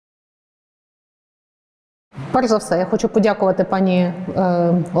Перш за все, я хочу подякувати пані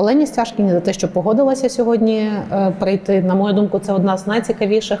Олені Стяжкіній за те, що погодилася сьогодні прийти. На мою думку, це одна з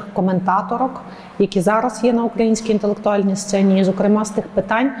найцікавіших коментаторок, які зараз є на українській інтелектуальній сцені, і, зокрема, з тих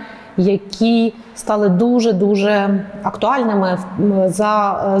питань, які стали дуже-дуже актуальними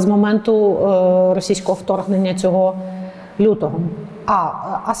з моменту російського вторгнення цього лютого.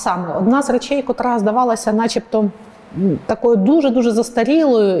 А саме, одна з речей, котра здавалася начебто такою дуже-дуже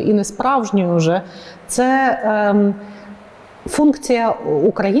застарілою і несправжньою вже, це функція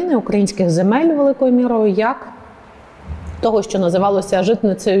України, українських земель великою мірою, як того, що називалося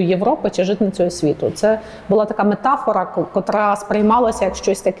житницею Європи чи житницею світу. Це була така метафора, котра сприймалася як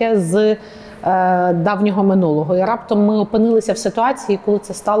щось таке з давнього минулого. І раптом ми опинилися в ситуації, коли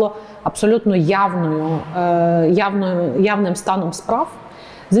це стало абсолютно явним станом справ.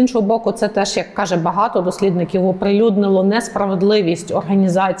 З іншого боку, це теж, як каже багато дослідників, оприлюднило несправедливість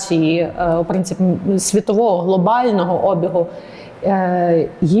організації, в принципі, світового глобального обігу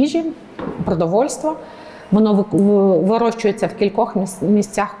їжі, продовольства. Воно вирощується в кількох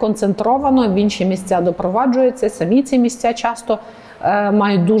місцях концентровано, в інші місця допроваджується. Самі ці місця часто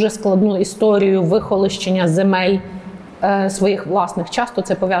мають дуже складну історію вихолощення земель своїх власних. Часто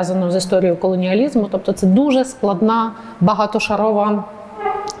це пов'язано з історією колоніалізму, тобто це дуже складна, багатошарова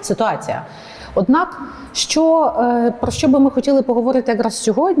ситуація. Однак, про що би ми хотіли поговорити якраз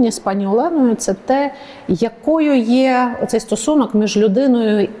сьогодні з пані Оленою, це те, якою є цей стосунок між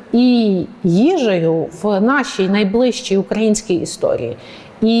людиною і їжею в нашій найближчій українській історії.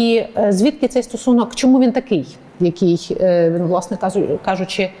 І звідки цей стосунок, чому він такий, який він, власне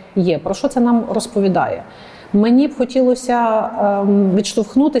кажучи, є, про що це нам розповідає? Мені б хотілося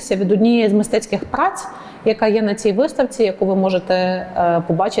відштовхнутися від однієї з мистецьких праць, яка є на цій виставці, яку ви можете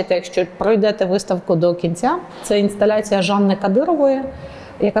побачити, якщо пройдете виставку до кінця. Це інсталяція Жанни Кадирової,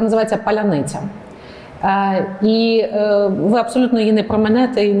 яка називається «Паляниця». І ви абсолютно її не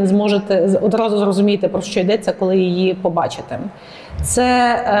проминете і не зможете одразу зрозуміти, про що йдеться, коли її побачите.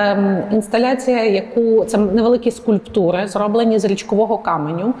 Це інсталяція, це невеликі скульптури, зроблені з річкового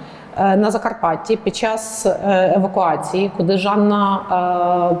каменю на Закарпатті під час евакуації, куди Жанна,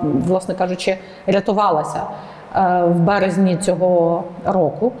 власне кажучи, рятувалася в березні цього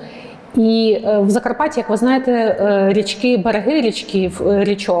року. І в Закарпатті, як ви знаєте, береги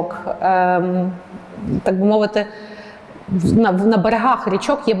річок, так би мовити, на берегах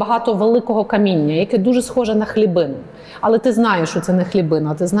річок є багато великого каміння, яке дуже схоже на хлібину. Але ти знаєш, що це не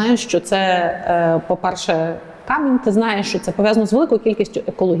хлібина, ти знаєш, що це, по-перше, камінь, ти знаєш, що це пов'язано з великою кількістю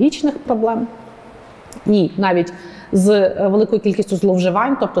екологічних проблем і навіть з великою кількістю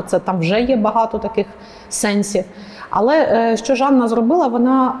зловживань, тобто там вже є багато таких сенсів. Але що Жанна зробила,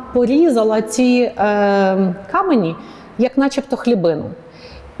 вона порізала ці камені, як начебто хлібину.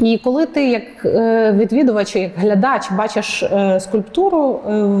 І коли ти, як відвідувач, як глядач, бачиш скульптуру,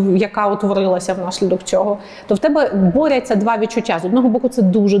 яка утворилася внаслідок цього, то в тебе борються два відчуття. З одного боку, це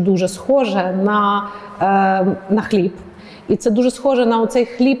дуже-дуже схоже на хліб. І це дуже схоже на оцей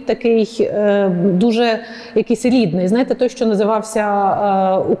хліб такий дуже якийсь рідний. Знаєте, той, що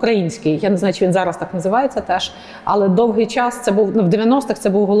називався український. Я не знаю, чи він зараз так називається теж. Але довгий час, це був, в 90-х це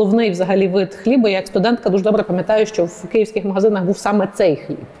був головний взагалі вид хліба. Я як студентка дуже добре пам'ятаю, що в київських магазинах був саме цей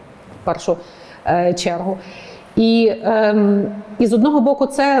хліб в першу чергу. І з одного боку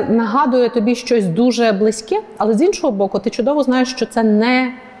це нагадує тобі щось дуже близьке, але з іншого боку ти чудово знаєш, що це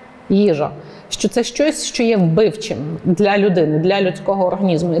не їжа, що це щось, що є вбивчим для людини, для людського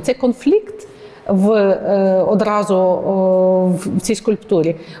організму. І цей конфлікт одразу в цій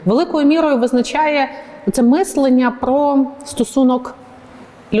скульптурі великою мірою визначає це мислення про стосунок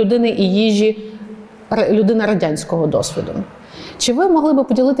людини і їжі, людини радянського досвіду. Чи ви могли би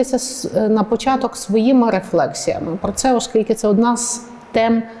поділитися на початок своїми рефлексіями про це, оскільки це одна з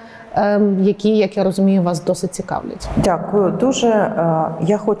тем, які, як я розумію, вас досить цікавлять? Дякую дуже.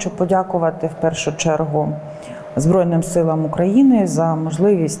 Я хочу подякувати в першу чергу Збройним силам України за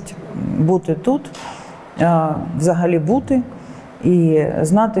можливість бути тут, взагалі бути і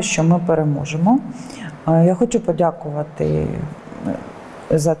знати, що ми переможемо. Я хочу подякувати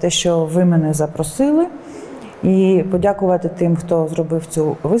за те, що ви мене запросили, і подякувати тим, хто зробив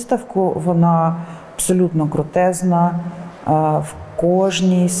цю виставку. Вона абсолютно крутезна, в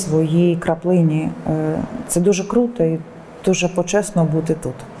кожній своїй краплині. Це дуже круто і дуже почесно бути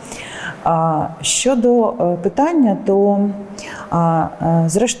тут. Щодо питання, то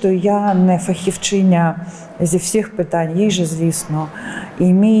зрештою я не фахівчиня зі всіх питань їжі, звісно.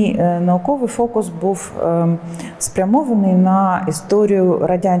 І мій науковий фокус був спрямований на історію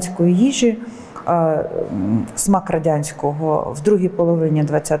радянської їжі смак радянського в другій половині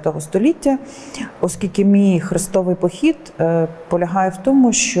ХХ століття, оскільки мій хрестовий похід полягає в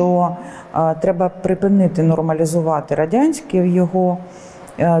тому, що треба припинити нормалізувати радянське в його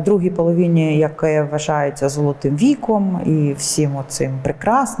другій половині, яке вважається золотим віком і всім оцим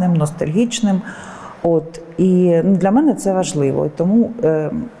прекрасним, ностальгічним. І для мене це важливо. І тому,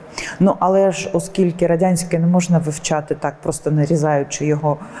 але ж, оскільки радянське не можна вивчати так, просто нарізаючи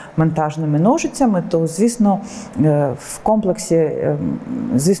його монтажними ножицями, то, звісно, в комплексі,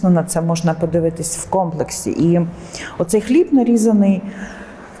 звісно, на це можна подивитись в комплексі. І оцей хліб нарізаний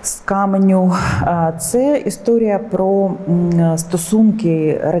з каменю – це історія про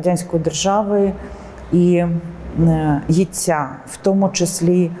стосунки радянської держави і їдця, в тому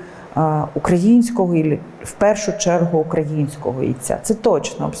числі українського, і в першу чергу українського їдця. Це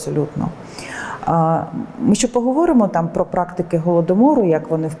точно, абсолютно. Ми ще поговоримо там про практики Голодомору, як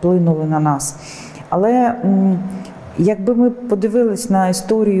вони вплинули на нас. Але якби ми подивились на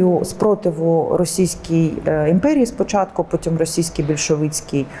історію спротиву Російській імперії спочатку, потім російській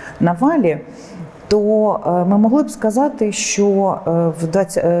більшовицькій навалі, то ми могли б сказати, що в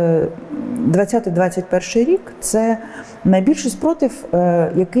 20-21 рік це найбільший спротив,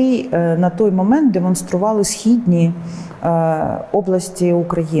 який на той момент демонстрували східні області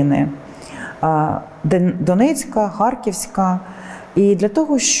України. Донецька, Харківська. І для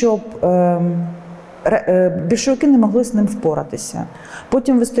того, щоб більшовики не могли з ним впоратися.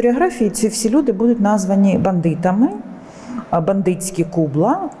 Потім в історіографії ці всі люди будуть названі бандитами, бандитські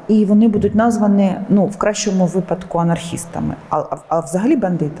кубла, і вони будуть названі, в кращому випадку, анархістами, а взагалі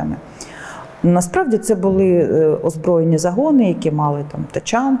бандитами. Насправді це були озброєні загони, які мали там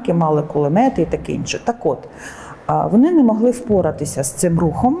тачанки, мали кулемети і таке інше. Так от, вони не могли впоратися з цим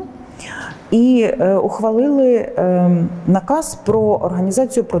рухом і ухвалили наказ про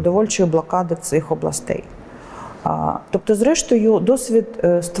організацію продовольчої блокади цих областей. Тобто, зрештою, досвід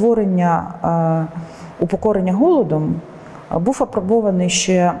створення упокорення голодом був апробований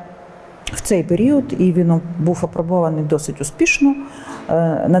ще в цей період, і він був апробований досить успішно.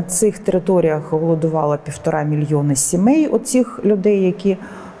 На цих територіях голодувало 1,5 мільйони сімей оцих людей, які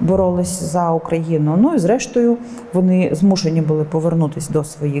боролись за Україну. Ну і зрештою вони змушені були повернутися до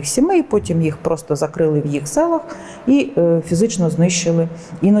своїх сімей, потім їх просто закрили в їх селах і фізично знищили,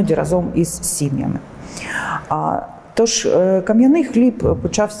 іноді разом із сім'ями. Тож кам'яний хліб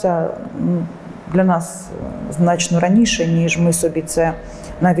почався для нас значно раніше, ніж ми собі це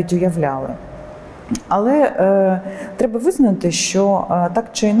навіть уявляли. Але треба визнати, що так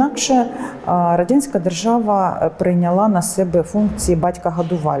чи інакше радянська держава прийняла на себе функції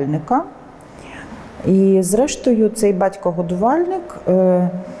батька-годувальника. І зрештою цей батько-годувальник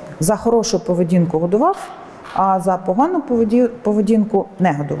за хорошу поведінку годував, а за погану поведінку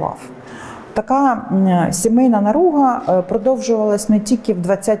не годував. Така сімейна наруга продовжувалась не тільки в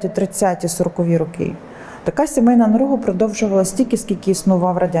 20-ті, 30-ті, 40-ві роки. Така сімейна наруга продовжувалась стільки, скільки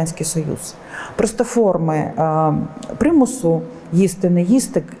існував Радянський Союз. Просто форми примусу їсти, не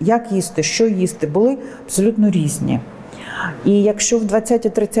їсти, як їсти, що їсти, були абсолютно різні. І якщо в 20-ті,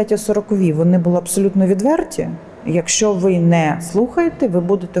 30-ті, 40-ві вони були абсолютно відверті, якщо ви не слухаєте, ви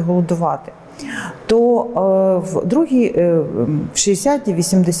будете голодувати, то в 60-ті,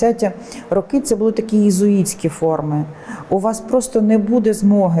 80-ті роки це були такі єзуїтські форми. У вас просто не буде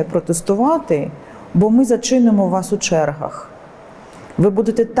змоги протестувати, бо ми зачинимо вас у чергах. Ви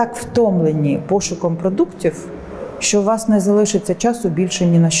будете так втомлені пошуком продуктів, що у вас не залишиться часу більше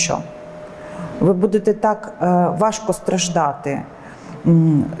ні на що. Ви будете так важко страждати,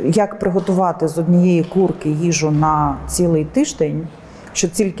 як приготувати з однієї курки їжу на цілий тиждень, що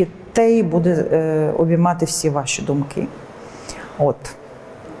тільки те й буде обіймати всі ваші думки. От.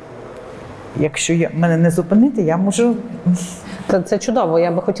 Якщо мене не зупинити, я можу... Це чудово,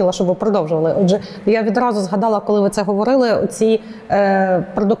 я би хотіла, щоб ви продовжували. Отже, я відразу згадала, коли ви це говорили, ці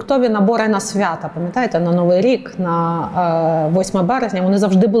продуктові набори на свята, пам'ятаєте, на Новий рік, на 8 березня, вони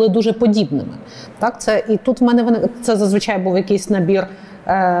завжди були дуже подібними. Так? І тут в мене це зазвичай був якийсь набір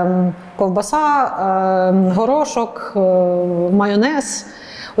ковбаса, горошок, майонез.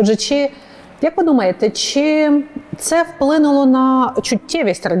 Отже, як ви думаєте, чи це вплинуло на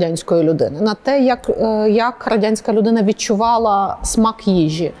чуттєвість радянської людини, на те, як радянська людина відчувала смак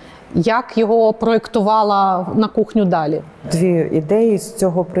їжі, як його проєктувала на кухню далі? Дві ідеї з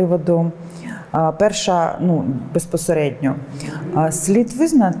цього приводу. Перша, безпосередньо, слід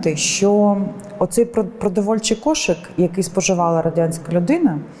визнати, що оцей продовольчий кошик, який споживала радянська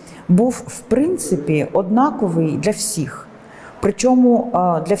людина, був, в принципі, однаковий для всіх. Причому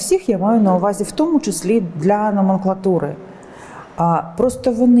для всіх я маю на увазі, в тому числі для номенклатури.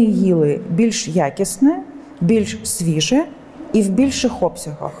 Просто вони їли більш якісне, більш свіже і в більших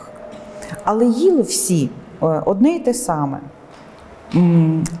обсягах. Але їли всі одне і те саме.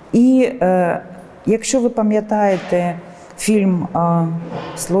 І якщо ви пам'ятаєте фільм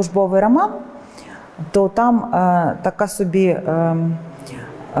 «Службовий роман», то там така собі,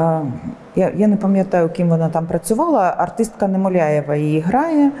 я не пам'ятаю, ким вона там працювала, артистка Немоляєва її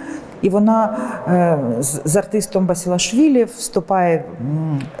грає, і вона з артистом Басілашвілі вступає,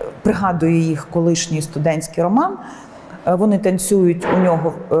 пригадує їх колишній студентський роман. Вони танцюють у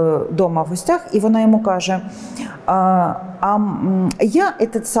нього вдома в гостях, і вона йому каже: я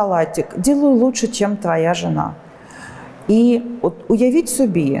этот салатик делаю лучше, чем твоя жена. І от уявіть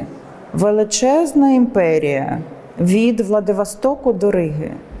собі, величезна імперія від Владивостоку до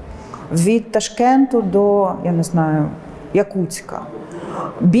Риги, від Ташкенту до, я не знаю, Якутська,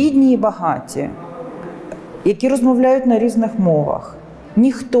 бідні і багаті, які розмовляють на різних мовах.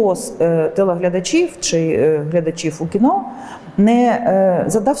 Ніхто з телеглядачів чи глядачів у кіно не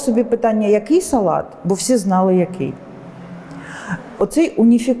задав собі питання, який салат, бо всі знали, який. Оцей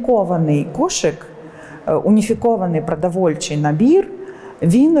уніфікований кошик, уніфікований продовольчий набір,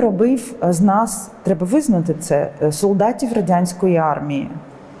 він робив з нас, треба визнати це, солдатів радянської армії.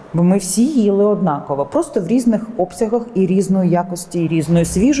 Бо ми всі їли однаково, просто в різних обсягах і різної якості, і різної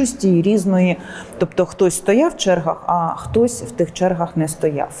свіжості, і різної... Тобто хтось стояв в чергах, а хтось в тих чергах не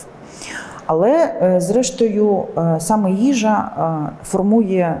стояв. Але, зрештою, саме їжа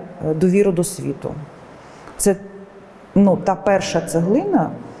формує довіру до світу. Це та перша цеглина,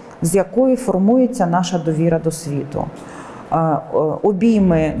 з якої формується наша довіра до світу.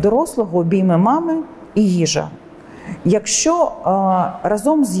 Обійми дорослого, обійми мами і їжа. Якщо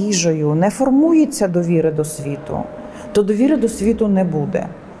разом з їжею не формується довіра до світу, то довіри до світу не буде.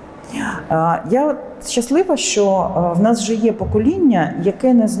 Я щаслива, що в нас вже є покоління,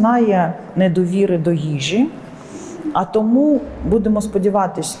 яке не знає недовіри до їжі, а тому, будемо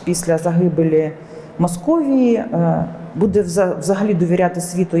сподіватися, після загибелі Московії буде взагалі довіряти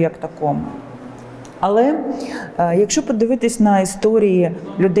світу як такому. Але якщо подивитись на історії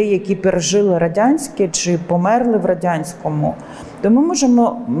людей, які пережили радянське чи померли в радянському, то ми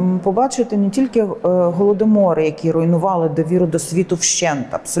можемо побачити не тільки голодомори, які руйнували довіру до світу вщент,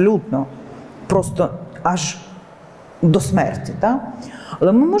 абсолютно, просто аж до смерті. Так?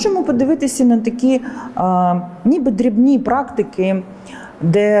 Але ми можемо подивитися на такі ніби дрібні практики,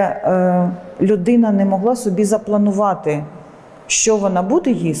 де людина не могла собі запланувати, що вона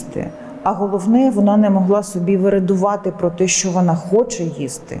буде їсти, а головне, вона не могла собі виридувати про те, що вона хоче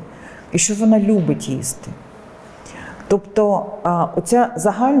їсти і що вона любить їсти. Тобто оця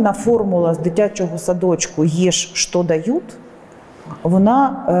загальна формула з дитячого садочку «Їж, що дають»,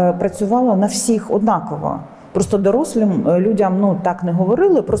 вона працювала на всіх однаково. Просто дорослим людям так не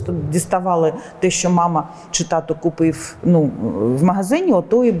говорили, просто діставали те, що мама чи тато купив в магазині,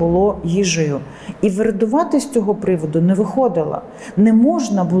 ото і було їжею. І виридувати з цього приводу не виходило. Не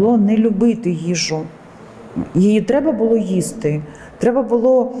можна було не любити їжу. Її треба було їсти. Треба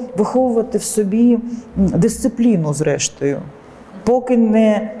було виховувати в собі дисципліну, зрештою. Поки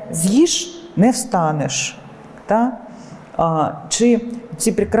не з'їш, не встанеш. Так? Чи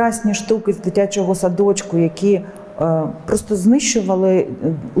ці прекрасні штуки з дитячого садочку, які просто знищували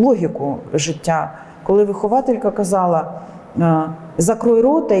логіку життя. Коли вихователька казала: закрой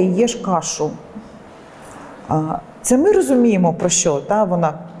рота і їж кашу. Це ми розуміємо про що, та?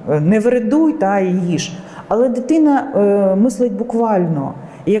 Вона не виридуй та і їж. Але дитина мислить буквально.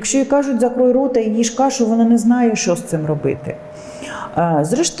 І якщо їй кажуть закрой рота і їж кашу, вона не знає, що з цим робити.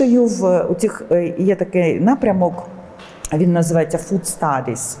 Зрештою, є такий напрямок, він називається Food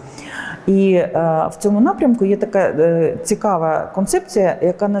Studies. І в цьому напрямку є така цікава концепція,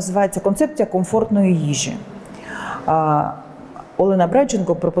 яка називається концепція комфортної їжі. Олена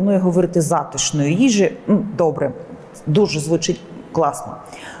Брайченко пропонує говорити затишної їжі. Добре, дуже звучить класно.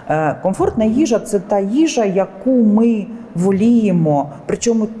 Комфортна їжа – це та їжа, яку ми воліємо,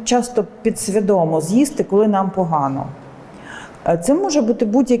 причому часто підсвідомо з'їсти, коли нам погано. Це може бути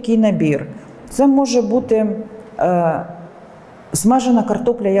будь-який набір. Це може бути смажена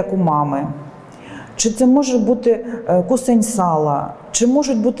картопля, як у мами. Чи це може бути кусень сала, чи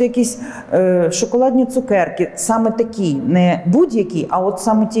можуть бути якісь шоколадні цукерки, саме такі, не будь-які, а от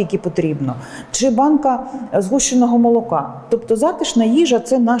саме ті, які потрібно. Чи банка згущеного молока. Тобто затишна їжа –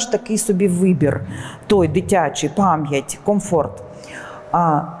 це наш такий собі вибір, той дитячий, пам'ять, комфорт.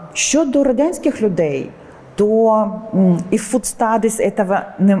 А щодо радянських людей, то і в Food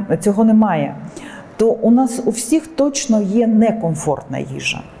Studies цього немає. То у нас у всіх точно є некомфортна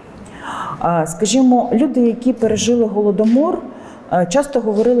їжа. Скажімо, люди, які пережили Голодомор, часто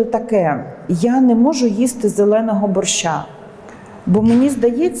говорили таке: я не можу їсти зеленого борща, бо мені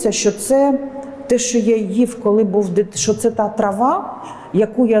здається, що це те, що я їв, коли був що це та трава,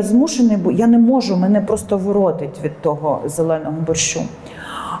 яку я змушений, бо я не можу, мене просто воротить від того зеленого борщу.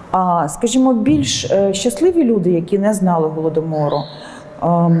 А, скажімо, більш щасливі люди, які не знали Голодомору,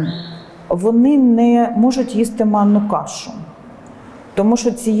 вони не можуть їсти манну кашу. Тому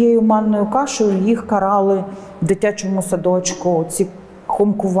що цією манною кашею їх карали в дитячому садочку, ці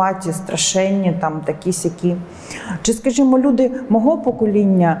хомкуваті, страшенні, там такі-сякі. Чи, скажімо, люди мого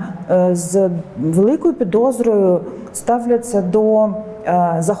покоління з великою підозрою ставляться до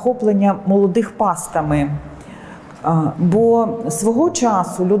захоплення молодих пастами. Бо свого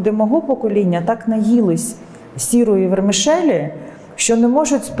часу люди мого покоління так наїлись сірої вермішелі, що не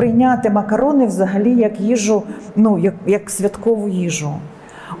можуть сприйняти макарони взагалі як їжу, як святкову їжу.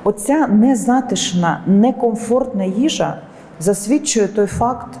 Оця незатишна, некомфортна їжа засвідчує той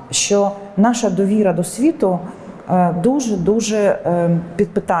факт, що наша довіра до світу дуже-дуже під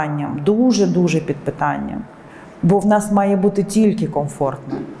питанням, дуже-дуже під питанням. Бо в нас має бути тільки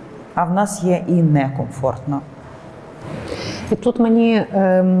комфортно, а в нас є і некомфортно. І тут мені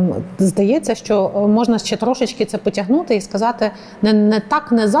здається, що можна ще трошечки це потягнути і сказати, не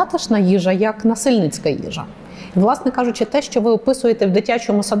так незатишна їжа, як насильницька їжа. І, власне кажучи, те, що ви описуєте в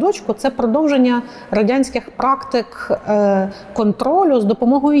дитячому садочку, це продовження радянських практик контролю з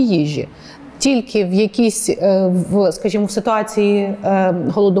допомогою їжі. Тільки в якійсь, скажімо, в ситуації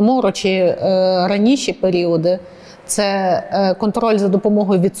Голодомору чи раніші періоди це контроль за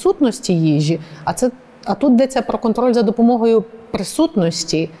допомогою відсутності їжі, а тут йдеться про контроль за допомогою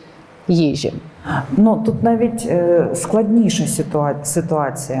присутності їжі. Тут навіть складніша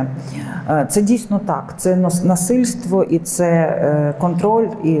ситуація. Це дійсно так. Це насильство і це контроль,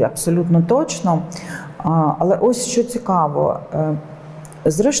 і абсолютно точно. Але ось що цікаво.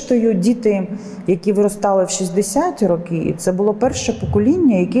 Зрештою, діти, які виростали в 60-ті роки, це було перше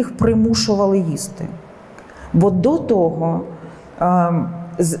покоління, яких примушували їсти. Бо до того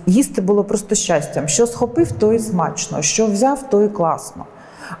їсти було просто щастям. Що схопив, то і смачно, що взяв, то і класно.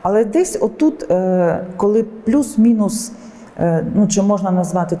 Але десь отут, коли плюс-мінус, чи можна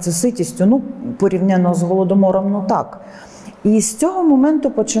назвати це ситістю, порівняно з Голодомором, так. І з цього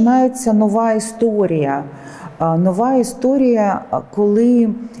моменту починається нова історія. Нова історія, коли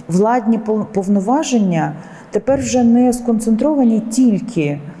владні повноваження тепер вже не сконцентровані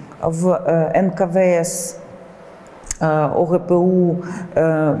тільки в НКВС, ОГПУ,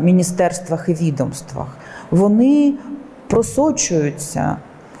 міністерствах і відомствах. Вони просочуються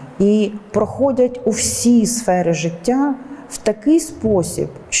і проходять у всі сфери життя в такий спосіб,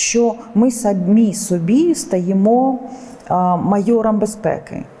 що ми самі собі стаємо майором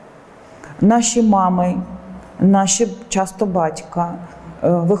безпеки. Наші мами, наші часто батька,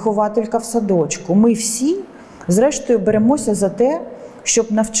 вихователька в садочку. Ми всі, зрештою, беремося за те,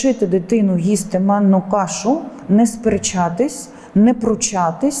 щоб навчити дитину їсти манну кашу, не сперечатись, не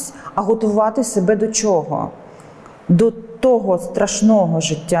пручатись, а готувати себе до чого? До того страшного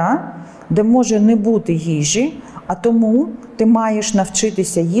життя, де може не бути їжі, а тому ти маєш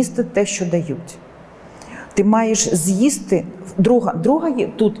навчитися їсти те, що дають. Ти маєш з'їсти. Друга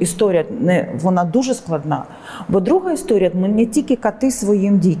тут історія, вона дуже складна, бо друга історія, ми не тільки кати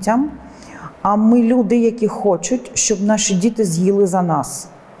своїм дітям, а ми люди, які хочуть, щоб наші діти з'їли за нас.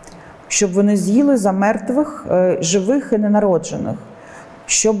 Щоб вони з'їли за мертвих, живих і ненароджених.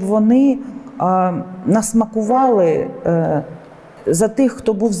 Щоб вони насмакували за тих,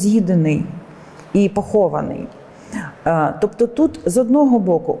 хто був з'їдений і похований. Тобто тут, з одного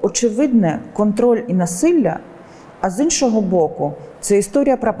боку, очевидне контроль і насилля, а з іншого боку, це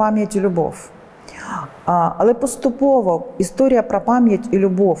історія про пам'ять і любов. Але поступово історія про пам'ять і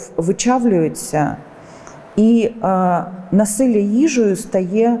любов вичавлюється, і насилля їжею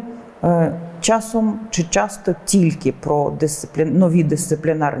стає часом чи часто тільки про нові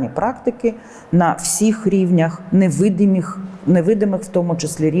дисциплінарні практики на всіх рівнях, невидимих, в тому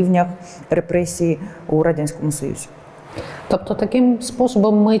числі рівнях репресії у Радянському Союзі. Тобто таким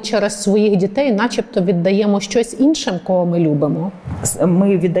способом ми через своїх дітей начебто віддаємо щось іншим, кого ми любимо?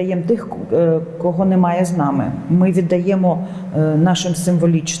 Ми віддаємо тих, кого немає з нами. Ми віддаємо нашим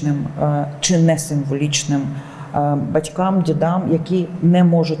символічним чи несимволічним батькам, дідам, які не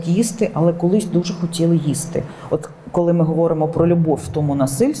можуть їсти, але колись дуже хотіли їсти. От коли ми говоримо про любов в тому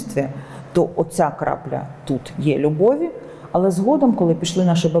насильстві, то оця крапля тут є любові, але згодом, коли пішли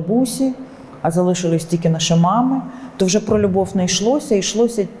наші бабусі, а залишились тільки наші мами, то вже про любов не йшлося,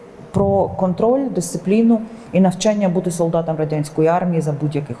 йшлося про контроль, дисципліну і навчання бути солдатом радянської армії за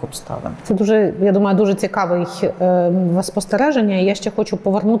будь-яких обставин. Це дуже, я думаю, дуже цікаве спостереження. Я ще хочу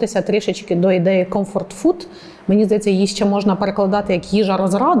повернутися трішечки до ідеї comfort food. Мені здається, її ще можна перекладати як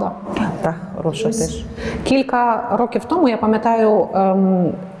їжа-розрада. Так, хороша теж. Кілька років тому, я пам'ятаю,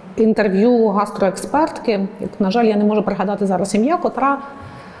 інтерв'ю гастроекспертки, на жаль, я не можу пригадати зараз ім'я, котра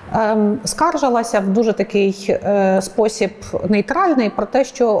скаржилася в дуже такий спосіб нейтральний про те,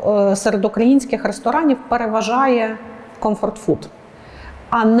 що серед українських ресторанів переважає комфорт-фуд,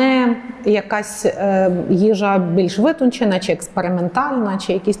 а не якась їжа більш витончена, чи експериментальна,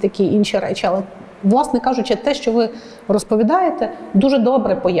 чи якісь такі інші речі. Але, власне кажучи, те, що ви розповідаєте, дуже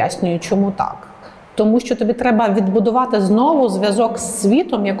добре пояснює, чому так. Тому що тобі треба відбудувати знову зв'язок з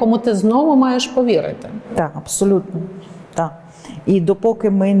світом, якому ти знову маєш повірити. Так, абсолютно. Так. І допоки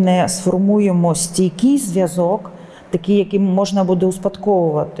ми не сформуємо стійкий зв'язок, такий, який можна буде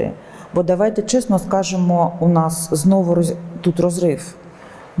успадковувати. Бо давайте чесно скажемо, у нас знову тут розрив.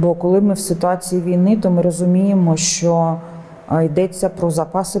 Бо коли ми в ситуації війни, то ми розуміємо, що йдеться про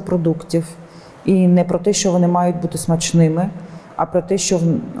запаси продуктів. І не про те, що вони мають бути смачними, а про те, що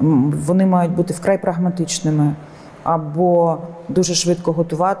вони мають бути вкрай прагматичними. Або дуже швидко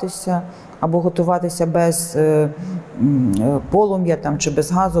готуватися, або готуватися без полум'я там, чи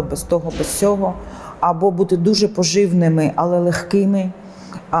без газу, без того, без цього, або бути дуже поживними, але легкими,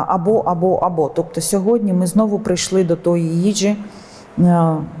 або. Тобто сьогодні ми знову прийшли до тої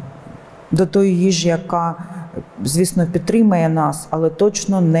їжі, яка, звісно, підтримає нас, але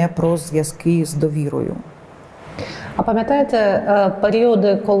точно не про зв'язки з довірою. А пам'ятаєте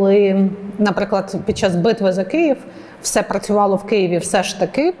періоди, коли, наприклад, під час битви за Київ все працювало в Києві, все ж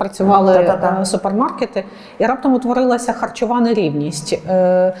таки, працювали супермаркети, і раптом утворилася харчова нерівність.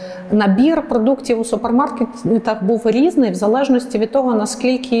 Набір продуктів у супермаркетах був різний в залежності від того,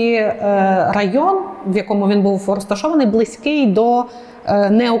 наскільки район, в якому він був розташований, близький до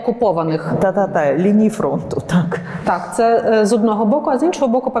неокупованих. Лінії фронту, так. Так, це з одного боку, а з іншого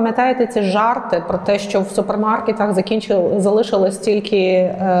боку, пам'ятаєте ці жарти про те, що в супермаркетах залишилось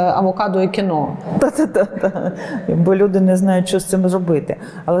тільки авокадо і кіно. Бо люди не знають, що з цим зробити.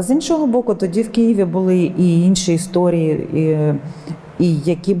 Але з іншого боку, тоді в Києві були і інші історії, і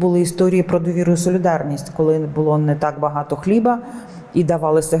які були історії про довіру і солідарність, коли було не так багато хліба, і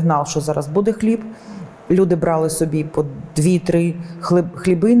давали сигнал, що зараз буде хліб. Люди брали собі по 2-3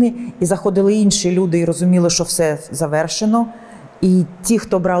 хлібини, і заходили інші люди і розуміли, що все завершено. І ті,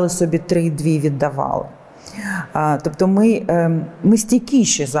 хто брали собі 3-2, віддавали. Тобто ми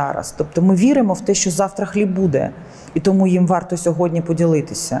стійкіші зараз. Тобто ми віримо в те, що завтра хліб буде. І тому їм варто сьогодні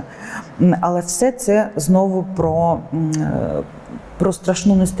поділитися. Але все це знову про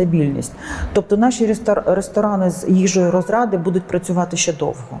страшну нестабільність. Тобто наші ресторани з їжею розради будуть працювати ще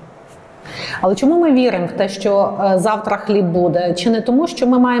довго. Але чому ми віримо в те, що завтра хліб буде? Чи не тому, що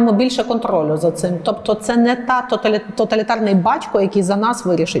ми маємо більше контролю за цим? Тобто це не тоталітарний батько, який за нас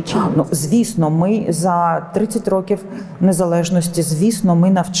вирішить? Ну, звісно, ми за 30 років незалежності, звісно, ми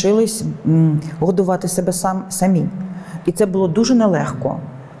навчились годувати себе самі. І це було дуже нелегко.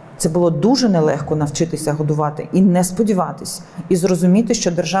 Це було дуже нелегко навчитися годувати і не сподіватись. І зрозуміти,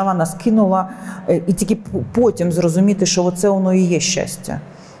 що держава нас кинула, і тільки потім зрозуміти, що оце воно і є щастя,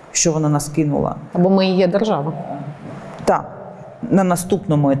 що вона нас кинула. Або ми і є держава. Так. На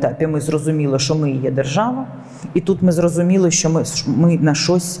наступному етапі ми зрозуміли, що ми і є держава. І тут ми зрозуміли, що ми на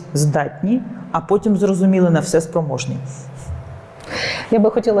щось здатні, а потім зрозуміли, на все спроможні. Я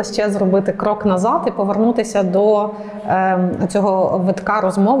би хотіла ще зробити крок назад і повернутися до цього витка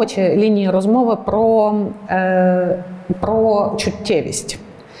розмови чи лінії розмови про чуттєвість.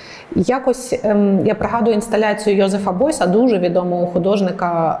 Якось я пригадую інсталяцію Йозефа Бойса, дуже відомого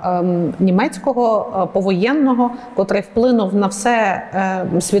художника німецького, повоєнного, котрий вплинув на все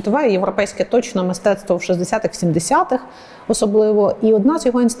світове і європейське точно мистецтво в 60-х, 70-х особливо. І одна з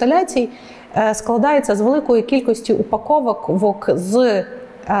його інсталяцій складається з великої кількості упаковок з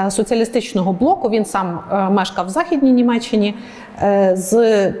соціалістичного блоку. Він сам мешкав в Західній Німеччині,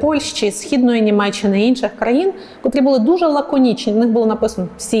 з Польщі, Східної Німеччини і інших країн, котрі були дуже лаконічні. В них було написано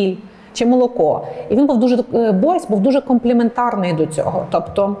сіль чи молоко. І він Бойс був дуже компліментарний до цього.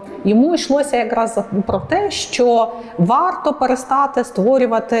 Тобто йому йшлося якраз про те, що варто перестати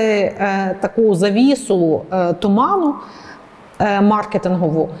створювати таку завісу туману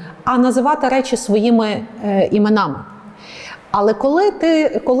маркетингову, а називати речі своїми іменами. Але коли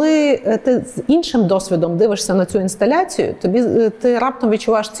ти з іншим досвідом дивишся на цю інсталяцію, ти раптом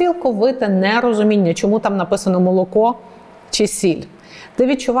відчуваєш цілковите нерозуміння, чому там написано молоко чи сіль. Ти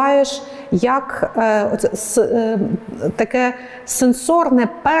відчуваєш, як таке сенсорне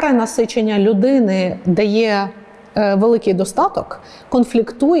перенасичення людини дає великий достаток,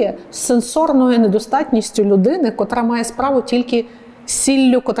 конфліктує з сенсорною недостатністю людини, котра має справу тільки з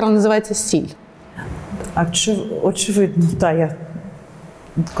сіллю, котра називається сіль. Очевидно,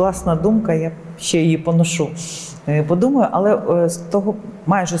 класна думка, я ще її поношу, подумаю, але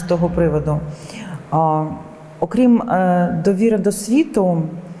майже з того приводу. Окрім довіри до світу,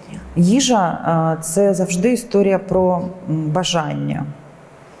 їжа – це завжди історія про бажання.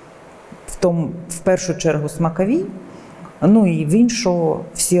 В першу чергу смакові, ну і в іншу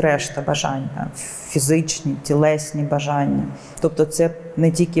всі решта бажання, фізичні, тілесні бажання. Тобто це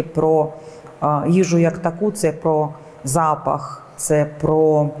не тільки про їжу як таку, це про запах, це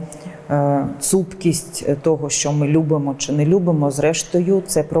про цупкість того, що ми любимо чи не любимо, зрештою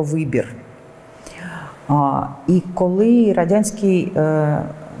це про вибір. І коли радянський,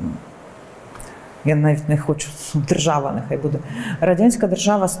 я навіть не хочу, держава нехай буде, радянська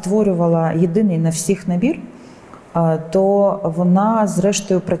держава створювала єдиний на всіх набір, то вона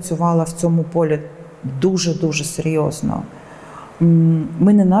зрештою працювала в цьому полі дуже-дуже серйозно.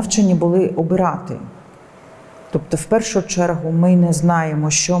 Ми не навчені були обирати. Тобто, в першу чергу, ми не знаємо,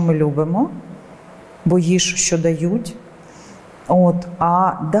 що ми любимо, бо їж, що дають.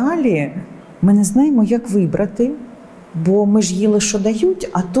 А далі ми не знаємо, як вибрати, бо ми ж їли, що дають,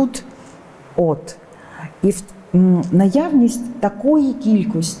 а тут І наявність такої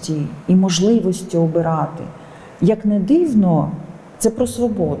кількості і можливості обирати, як не дивно, це про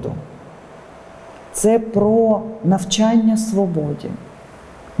свободу. Це про навчання свободі,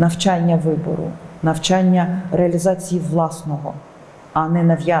 навчання вибору, навчання реалізації власного, а не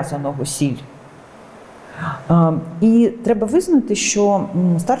нав'язаного сіль. І треба визнати, що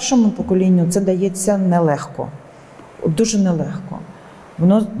старшому поколінню це дається нелегко, дуже нелегко.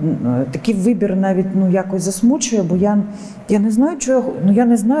 Воно такий вибір навіть якось засмучує, бо я не знаю, я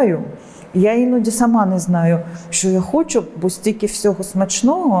не знаю. Я іноді сама не знаю, що я хочу, бо стільки всього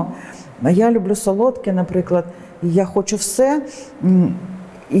смачного. Я люблю солодке, наприклад, і я хочу все,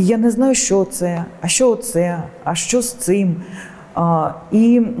 і я не знаю, що це, а що це, а що з цим.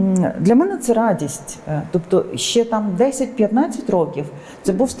 І для мене це радість. Тобто ще там 10-15 років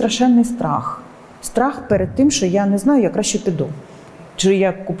це був страшенний страх. Страх перед тим, що я не знаю, я краще піду. Чи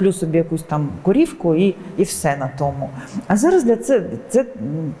я куплю собі якусь там корівку і все на тому. А зараз це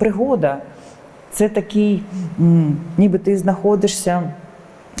пригода. Це такий, ніби ти знаходишся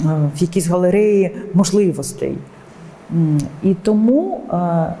в якійсь галереї можливостей. І тому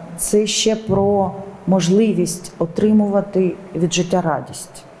це ще про можливість отримувати від життя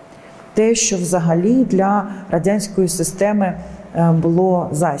радість. Те, що взагалі для радянської системи було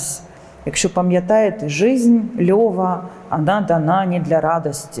зась. Якщо пам'ятаєте, «Жизнь, Льова, вона дана не для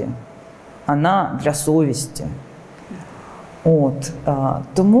радості, вона для совісті».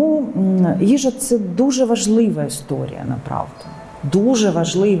 Тому їжа – це дуже важлива історія, направду. Дуже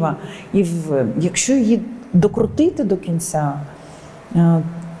важлива. І якщо її докрутити до кінця,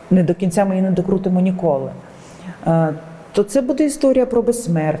 не до кінця ми її не докрутимо ніколи, то це буде історія про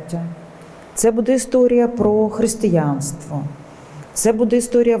безсмертя, це буде історія про християнство, це буде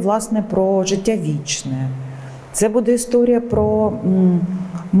історія, власне, про життя вічне, це буде історія про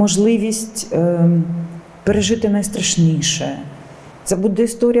можливість пережити найстрашніше, це буде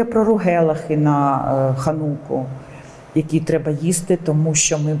історія про ругелахи на Хануку, які треба їсти, тому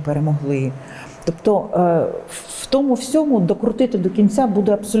що ми перемогли. Тобто в тому всьому докрутити до кінця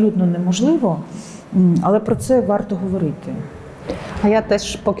буде абсолютно неможливо, але про це варто говорити. А я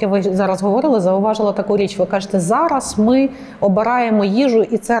теж, поки ви зараз говорили, зауважила таку річ. Ви кажете, зараз ми обираємо їжу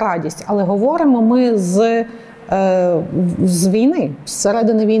і це радість, але говоримо ми з війни, з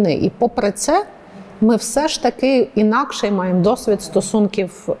середини війни. І попри це ми все ж таки інакший маємо досвід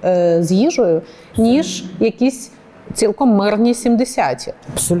стосунків з їжею, ніж якісь цілком мирні 70-ті.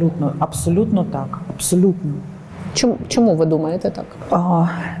 Абсолютно, абсолютно так, абсолютно. Чому ви думаєте так?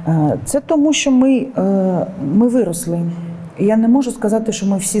 Це тому, що ми виросли. Я не можу сказати, що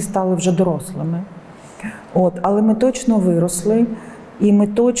ми всі стали вже дорослими. Але ми точно виросли, і ми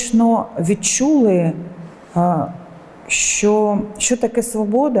точно відчули, що таке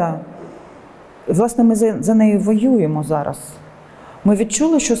свобода. Власне, ми за нею воюємо зараз. Ми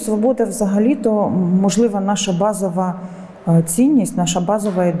відчули, що свобода взагалі-то, можливо, наша базова цінність, наша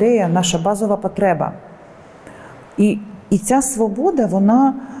базова ідея, наша базова потреба. І ця свобода,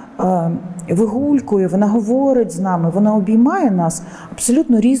 вона вигулькує, вона говорить з нами, вона обіймає нас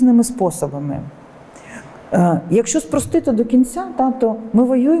абсолютно різними способами. Якщо спростити до кінця, то ми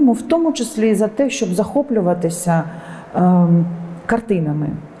воюємо в тому числі за те, щоб захоплюватися картинами,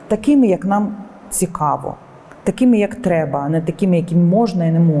 такими, як нам цікаво, такими, як треба, а не такими, які можна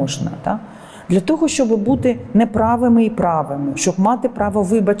і не можна. Так? Для того, щоб бути неправими і правими, щоб мати право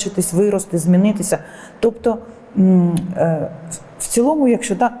вибачитись, вирости, змінитися. Тобто, в цілому,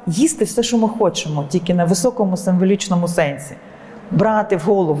 якщо їсти все, що ми хочемо, тільки на високому символічному сенсі. Брати в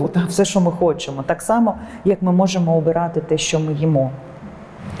голову все, що ми хочемо. Так само, як ми можемо обирати те, що ми їмо.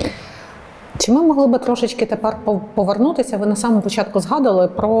 Чи ми могли би трошечки тепер повернутися? Ви на самому початку згадували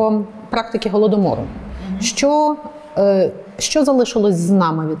про практики Голодомору. Що залишилось з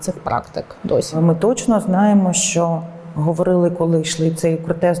нами від цих практик досі? Ми точно знаємо, що говорили, коли йшли цією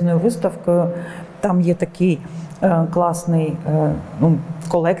крутезною виставкою. Там є такий класний,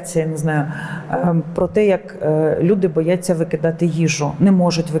 колекція, не знаю, про те, як люди бояться викидати їжу, не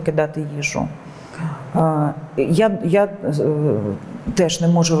можуть викидати їжу. Я теж не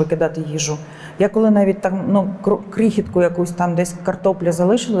можу викидати їжу. Я коли навіть там, крихітку якусь там десь картопля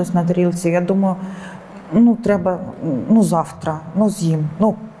залишилась на тарілці, я думаю, треба, завтра, з'їм,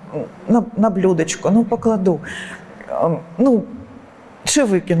 на блюдечко, покладу, чи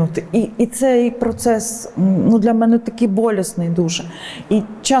викинути. І цей процес, для мене такий болісний дуже. І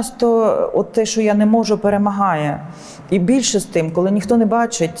часто те, що я не можу, перемагає. І більше з тим, коли ніхто не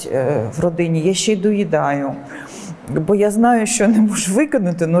бачить в родині, я ще й доїдаю. Бо я знаю, що не можу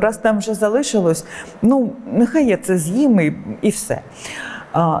викинути, раз там вже залишилось, нехай я це з'їм і все.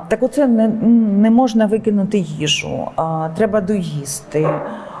 Так оце не можна викинути їжу, треба доїсти,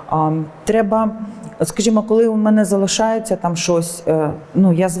 треба, скажімо, коли у мене залишається там щось,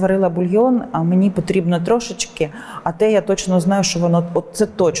 я зварила бульйон, а мені потрібно трошечки, а те я точно знаю, що воно це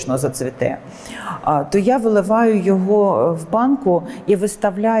точно зацвіте, то я виливаю його в банку і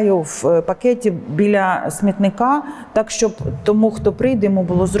виставляю в пакеті біля смітника, так, щоб тому, хто прийде, йому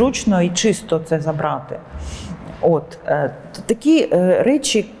було зручно і чисто це забрати. Такі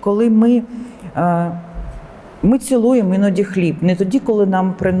речі, коли ми цілуємо іноді хліб, не тоді, коли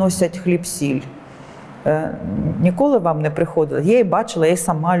нам приносять хліб-сіль. Ніколи вам не приходило? Я її бачила, я її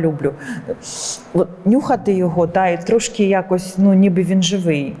сама люблю. Нюхати його, і трошки якось, ніби він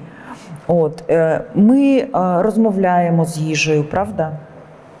живий. Ми розмовляємо з їжею, правда?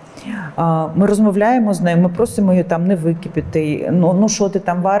 Ми розмовляємо з нею, ми просимо її там не википіти. Що ти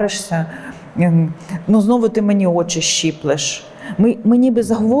там варишся? Знову ти мені очі щіплеш. Ми ніби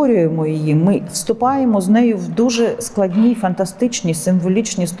заговорюємо її, ми вступаємо з нею в дуже складні, фантастичні,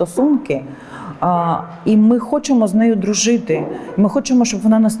 символічні стосунки, і ми хочемо з нею дружити. Ми хочемо, щоб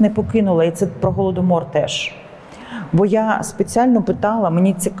вона нас не покинула, і це про Голодомор теж. Бо я спеціально питала,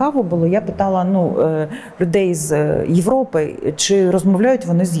 мені цікаво було, я питала людей з Європи, чи розмовляють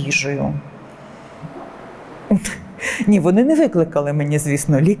вони з їжею. Ні, вони не викликали мені,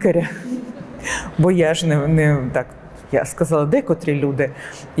 звісно, лікаря, бо я ж не так. Я сказала, декотрі люди,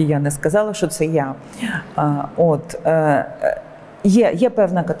 і я не сказала, що це я. Є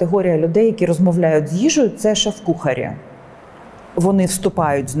певна категорія людей, які розмовляють з їжею, це шеф-кухарі. Вони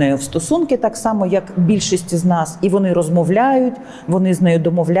вступають з нею в стосунки так само, як більшість з нас, і вони розмовляють, вони з нею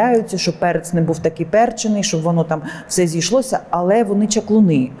домовляються, щоб перець не був такий перчений, щоб воно там все зійшлося, але вони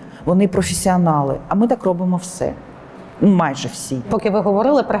чаклуни, вони професіонали, а ми так робимо все. Майже всі. Поки ви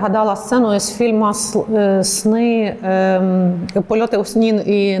говорили, пригадала сцену із фільму «Сни, польоти у сні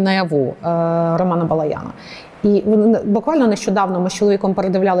і наяву» Романа Балаяна. І буквально нещодавно ми з чоловіком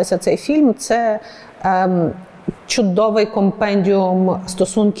передивлялися цей фільм. Це чудовий компендіум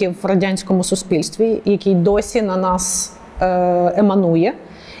стосунків в радянському суспільстві, який досі на нас еманує.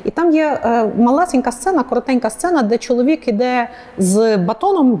 І там є малесенька сцена, коротенька сцена, де чоловік іде з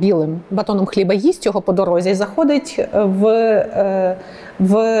батоном білим, батоном хліба, їсть його по дорозі і заходить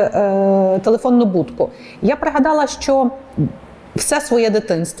в телефонну будку. Я пригадала, що все своє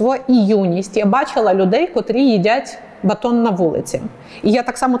дитинство і юність я бачила людей, котрі їдять батон на вулиці. І я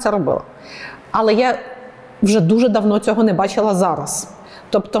так само це робила. Але я вже дуже давно цього не бачила зараз.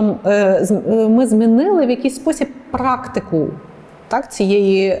 Тобто ми змінили в якийсь спосіб практику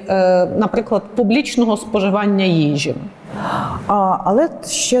цієї, наприклад, публічного споживання їжі. Але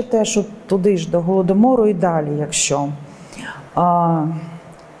ще те, що туди ж до Голодомору і далі, якщо.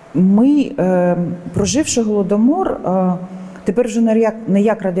 Ми, проживши Голодомор, тепер вже не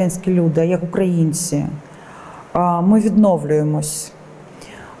як радянські люди, а як українці, ми відновлюємось.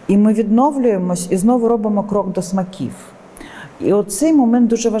 І ми відновлюємось і знову робимо крок до смаків. І оцей момент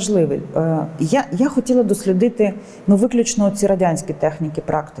дуже важливий. Я хотіла дослідити виключно ці радянські техніки,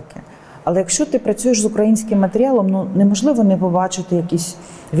 практики. Але якщо ти працюєш з українським матеріалом, неможливо не побачити якісь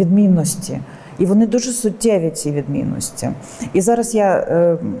відмінності. І вони дуже суттєві, ці відмінності. І зараз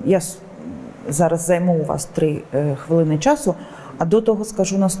я зараз займу у вас 3 хвилини часу, А до того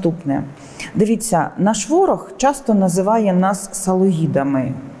скажу наступне. Дивіться, наш ворог часто називає нас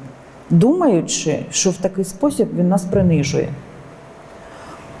салоїдами, думаючи, що в такий спосіб він нас принижує.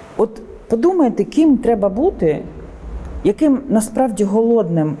 От подумайте, ким треба бути, яким насправді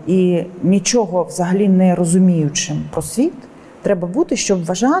голодним і нічого взагалі не розуміючим про світ треба бути, щоб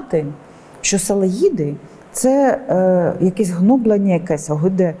вважати, що салоїди – це якесь гноблення, якесь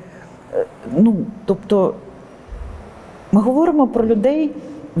огиде. Тобто ми говоримо про людей,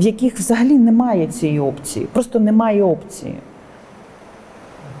 в яких взагалі немає цієї опції, просто немає опції.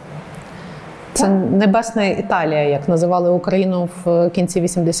 Це небесна Італія, як називали Україну в кінці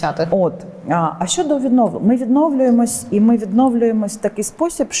 80-х. От. А щодо відновлення? Ми відновлюємось, і ми відновлюємось в такий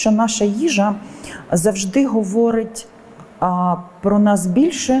спосіб, що наша їжа завжди говорить про нас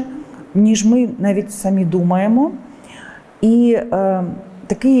більше, ніж ми навіть самі думаємо. І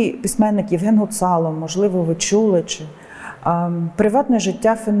такий письменник Євген Гуцало, можливо, ви чули, «Приватне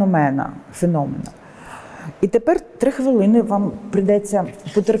життя феномена». І тепер 3 хвилини вам прийдеться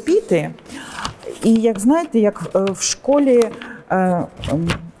потерпіти. І як знаєте, як в школі,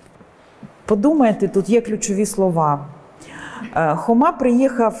 подумайте, тут є ключові слова. Хома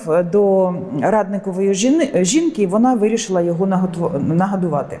приїхав до радникової жінки, і вона вирішила його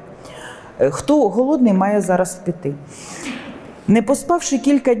нагодувати. Хто голодний, має зараз піти. Не поспавши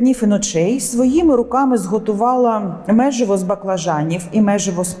кілька днів і ночей, своїми руками зготувала меживо з баклажанів і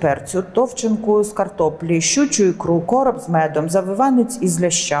меживо з перцю, товчинку з картоплі, щучу ікру, короб з медом, завиванець із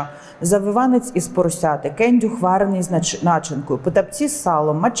ляща, завиванець із поросяти, кендюх варений з начинкою, потапці з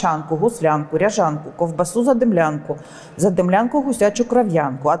салом, мачанку, гуслянку, ряжанку, ковбасу задимлянку гусячу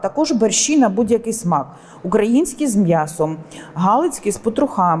крав'янку, а також борщі на будь-який смак, українські з м'ясом, галицькі з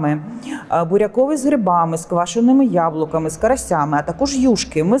потрухами, бурякові з грибами, з квашеними яблуками, з карасями, а також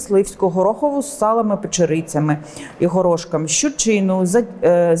юшки, мисливську, горохову з салами, печерицями і горошком, щучину,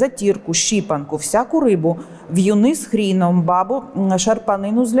 затірку, щіпанку, всяку рибу, в'юни з хріном, бабу,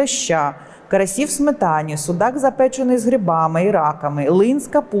 шарпанину з ляща, карасів в сметані, судак запечений з грибами і раками, лин з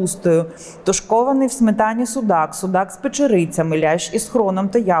капустою, тушкований в сметані судак, судак з печерицями, лящ із хроном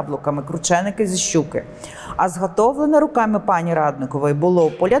та яблуками, крученики зі щуки. А зготовлене руками пані Радникової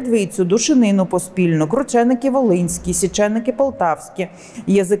було полядвицю, душинину поспільну, крученики волинські, січеники полтавські,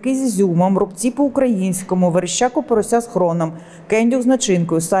 язики з ізюмом, рубці по-українському, верещаку порося з хроном, кендюх з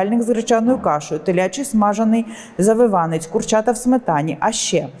начинкою, сальник з гречаною кашею, телячий смажений завиванець, курчата в сметані, а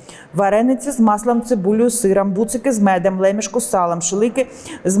ще варениці з маслом, цибулею, сиром, буцики з медом, лемішку з салом, шилики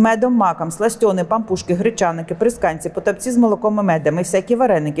з медом, маком, сластьони, пампушки, гречаники, присканці, потапці з молоком і медом, і всякі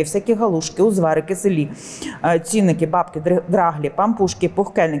вареники, всякі галушки, узвари, киселі, цінники, бабки, драглі, пампушки,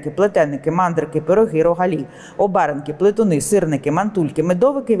 пухкельники, плетеники, мандрики, пироги, рогалі, обаренки, плетуни, сирники, мантульки,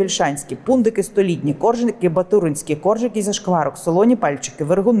 медовики вільшанські, пундики столітні, коржики батуринські, коржики зі шкварок, солоні пальчики,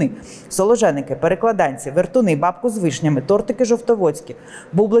 вергуни, соложеники, перекладанці, вертуни, бабку з вишнями, тортики жовтоводські,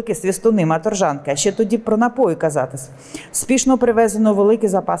 бублики, свістуни, маторжанки, а ще тоді про напої казати. Спішно привезено великі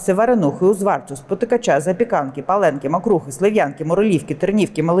запаси варенухи, узварцю, спотикача, запіканки, паленки, макрухи, слив'янки, моролівки,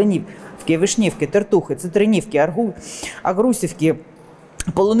 тернівки, малинівки, вишнівки, тертухи, цитринівки, агрусівки,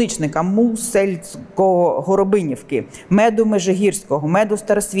 полуничника, мусельського, горобинівки, меду межигірського, меду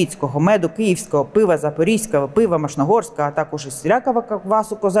старосвітського, меду київського, пива запорізького, пива машногорського, а також із всілякого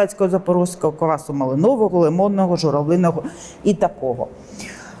квасу козацького, запорозького, квасу малинового, лимонного, журавлиного і такого.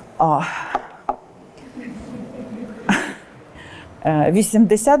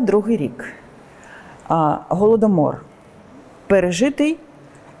 82-й рік. Голодомор. Пережитий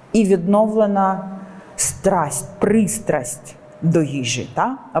і відновлена страсть, пристрасть до їжі,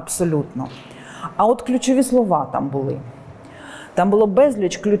 так? Абсолютно. А от ключові слова там були. Там було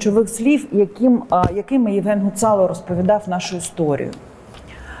безліч ключових слів, якими Євген Гуцало розповідав нашу історію.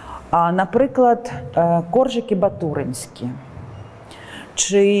 Наприклад, коржики батуринські,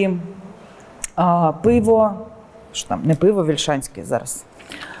 чи пиво, що там, не пиво вільшанське зараз,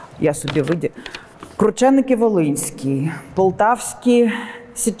 я собі видів, крученики волинські, полтавські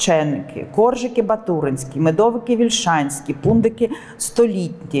січеники, коржики батуринські, медовики вільшанські, пундики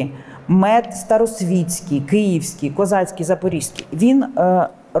столітні, мед старосвітський, київський, козацький, запорізький. Він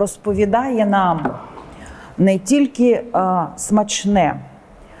розповідає нам не тільки смачне,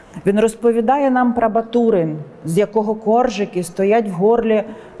 він розповідає нам про Батурин, з якого коржики стоять в горлі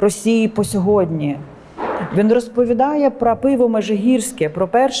Росії по сьогодні. Він розповідає про пиво межигірське, про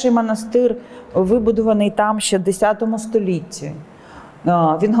перший монастир, вибудований там ще в X столітті.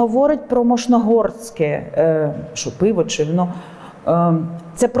 Він говорить про мошногорське, що пиво чи вино.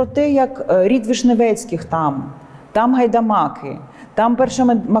 Це про те, як рід Вишневецьких там гайдамаки, там перше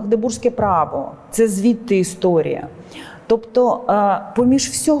магдебурзьке право, це звідти історія. Тобто поміж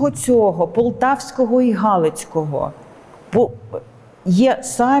всього цього, полтавського і галицького, є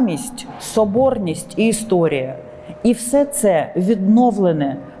самість, соборність і історія. І все це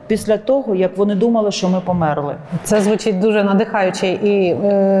відновлене після того, як вони думали, що ми померли. Це звучить дуже надихаюче. І,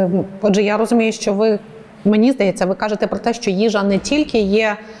 отже, я розумію, що ви, мені здається, ви кажете про те, що їжа не тільки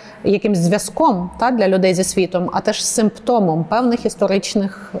є якимсь зв'язком для людей зі світом, а теж симптомом певних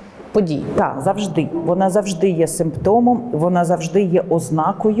історичних подій. Так, завжди. Вона завжди є симптомом, вона завжди є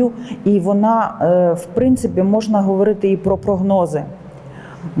ознакою, і вона, в принципі, можна говорити і про прогнози.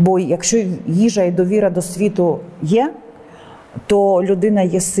 Бо якщо їжа і довіра до світу є, то людина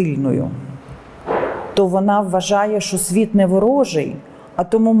є сильною. То вона вважає, що світ не ворожий, а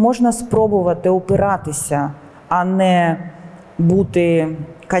тому можна спробувати опиратися, а не бути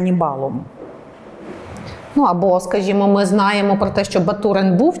канібалом. Ну, або, скажімо, ми знаємо про те, що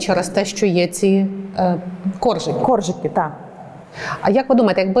Батурин був через те, що є ці коржики. Коржики, так. А як ви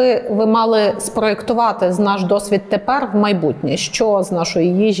думаєте, якби ви мали спроєктувати наш досвід тепер в майбутнє, що з нашої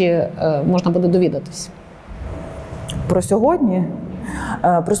їжі можна буде довідатись? Про сьогодні?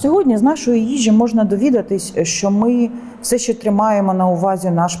 Про сьогодні з нашої їжі можна довідатись, що ми все ще тримаємо на увазі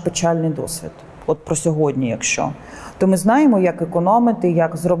наш печальний досвід. От про сьогодні, якщо. То ми знаємо, як економити,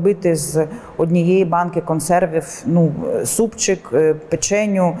 як зробити з однієї банки консервів супчик,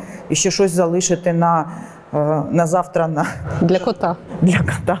 печеню і ще щось залишити на завтра для кота. Для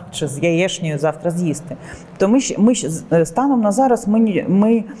кота, чи з яєчнею завтра з'їсти. То ми станом на зараз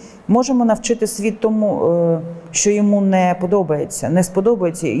ми можемо навчити світ тому, що йому не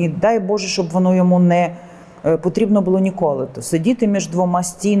сподобається, і дай Боже, щоб воно йому не потрібно було ніколи. То сидіти між двома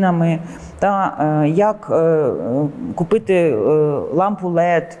стінами, як купити лампу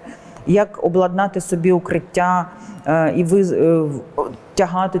LED, як обладнати собі укриття і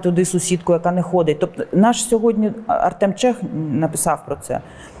тягати туди сусідку, яка не ходить. Тобто наш сьогодні, Артем Чех написав про це,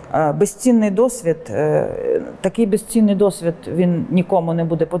 безцінний досвід, такий безцінний досвід, він нікому не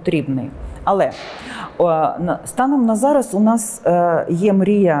буде потрібний. Але станом на зараз у нас є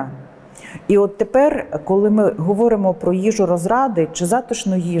мрія. І от тепер, коли ми говоримо про їжу розради чи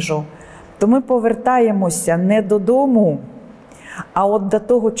затишну їжу, то ми повертаємося не додому, а от до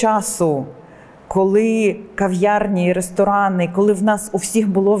того часу, коли кав'ярні і ресторани, коли в нас у всіх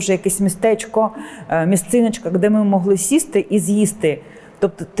було вже якесь містечко, місциночка, де ми могли сісти і з'їсти.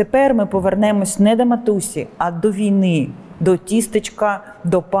 Тобто тепер ми повернемось не до матусі, а до війни, до тістечка,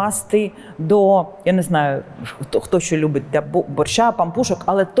 до пасти, до, я не знаю, хто що любить, борща, пампушок,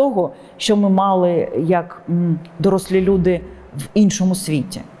 але того, що ми мали як дорослі люди в іншому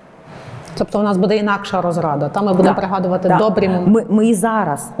світі. Тобто у нас буде інакша розрада, там ми будемо пригадувати добрі моменти. Ми і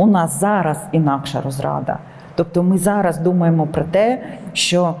зараз, у нас зараз інакша розрада. Тобто ми зараз думаємо про те,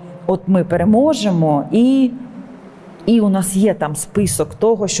 що от ми переможемо і у нас є там список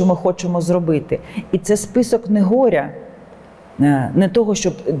того, що ми хочемо зробити. І це список не горя, не того,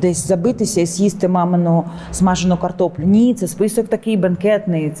 щоб десь забитися і з'їсти мамину смажену картоплю. Ні, це список такий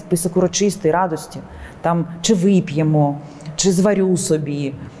бенкетний, список урочистий, радості. Там чи вип'ємо, чи зварю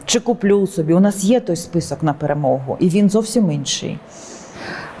собі, чи куплю собі. У нас є той список на перемогу, і він зовсім інший.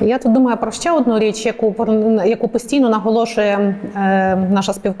 Я тут думаю про ще одну річ, яку постійно наголошує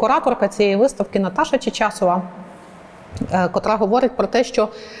наша співкураторка цієї виставки Наташа Чечасова, котра говорить про те, що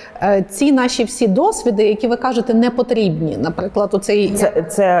ці наші всі досвіди, які ви кажете, не потрібні. Наприклад, оцей...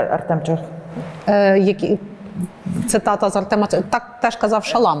 Це Артем Чех. Цитата з Артема, так теж казав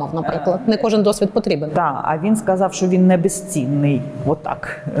Шаламов, наприклад. Не кожен досвід потрібен. Так, а він сказав, що він не безцінний.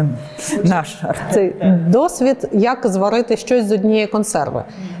 Отак. Наш цей досвід, як зварити щось з однієї консерви.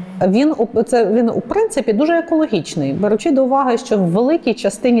 Він у принципі дуже екологічний, беручи до уваги, що в великій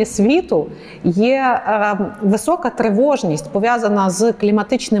частині світу є висока тривожність, пов'язана з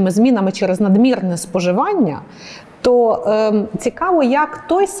кліматичними змінами через надмірне споживання, то цікаво, як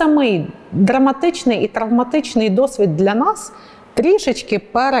той самий драматичний і травматичний досвід для нас трішечки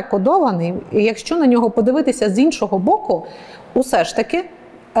перекодований, і якщо на нього подивитися з іншого боку, усе ж таки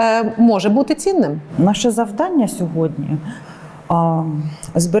може бути цінним. Наше завдання сьогодні –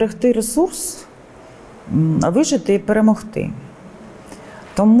 зберегти ресурс, вижити і перемогти.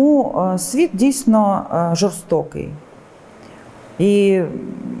 Тому світ дійсно жорстокий. І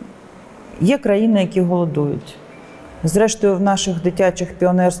є країни, які голодують. Зрештою, в наших дитячих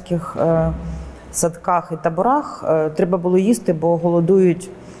піонерських садках і таборах треба було їсти, бо голодують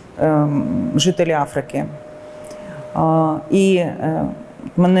жителі Африки. І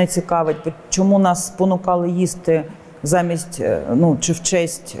мене цікавить, чому нас спонукали їсти замість, чи в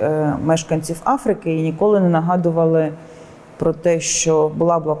честь мешканців Африки і ніколи не нагадували про те, що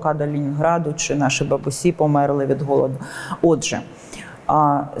була блокада Ленінграду, чи наші бабусі померли від голоду. Отже,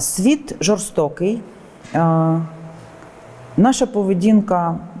 світ жорстокий, наша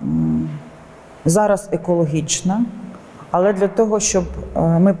поведінка зараз екологічна, але для того, щоб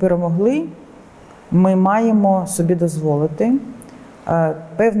ми перемогли, ми маємо собі дозволити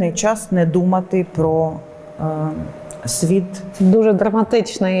певний час не думати про світ. Дуже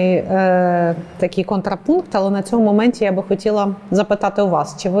драматичний такий контрапункт, але на цьому моменті я би хотіла запитати у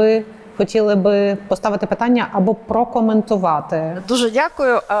вас, чи ви хотіли би поставити питання або прокоментувати? Дуже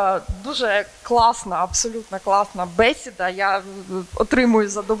дякую. Дуже класна, абсолютно класна бесіда. Я отримую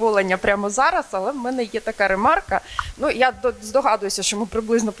задоволення прямо зараз, але в мене є така ремарка. Ну, я здогадуюся, що ми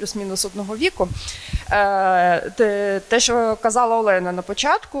приблизно плюс-мінус одного віку. Те, що казала Олена на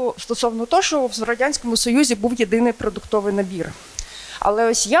початку, стосовно того, що в Радянському Союзі був єдиний продуктовий набір. Але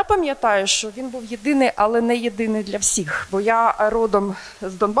ось я пам'ятаю, що він був єдиний, але не єдиний для всіх. Бо я родом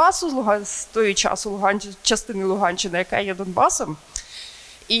з Донбасу, з тої часу частини Луганщини, яка є Донбасом.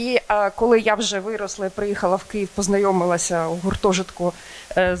 І коли я вже виросла і приїхала в Київ, познайомилася у гуртожитку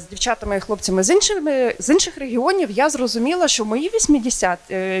з дівчатами і хлопцями з інших регіонів, я зрозуміла, що мої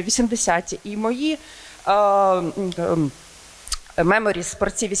 80-ті і мої меморіс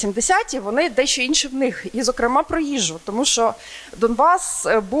про ці 80-ті, вони дещо інші в них. І, зокрема, про їжу. Тому що Донбас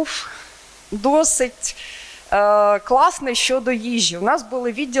був досить класний щодо їжі. У нас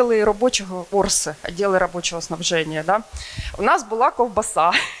були відділи робочого орси, відділи робочого снабження. Да? У нас була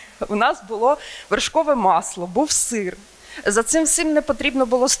ковбаса, у нас було вершкове масло, був сир. За цим всім не потрібно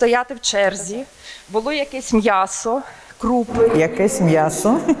було стояти в черзі. Було якесь м'ясо, крупи. Якесь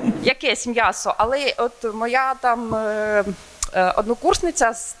м'ясо. Якесь м'ясо. Але от моя там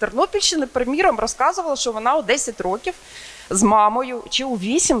однокурсниця з Тернопільщини, приміром, розказувала, що вона у 10 років з мамою чи у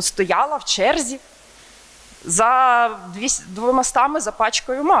 8 стояла в черзі за 200 за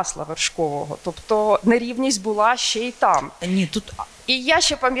пачкою масла вершкового. Тобто нерівність була ще й там. Ні, тут... І я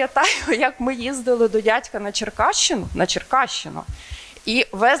ще пам'ятаю, як ми їздили до дядька на Черкащину і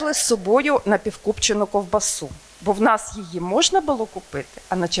везли з собою напівкопчену ковбасу. Бо в нас її можна було купити,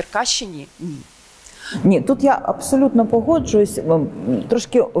 а на Черкащині – ні. Ні, тут я абсолютно погоджуюсь.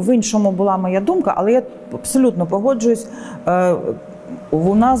 Трошки в іншому була моя думка, але я абсолютно погоджуюсь.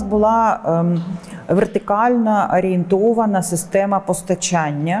 У нас була вертикальна орієнтована система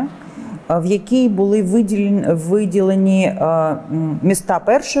постачання, в якій були виділені міста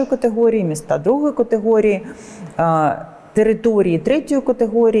першої категорії, міста другої категорії, території третьої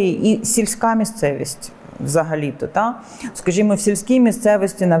категорії і сільська місцевість. Взагалі-то, та? Скажімо, в сільській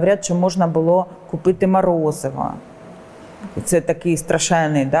місцевості навряд чи можна було купити морозиво. Це такий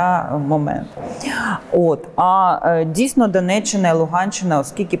страшенний, да, момент. От. А дійсно Донеччина і Луганщина,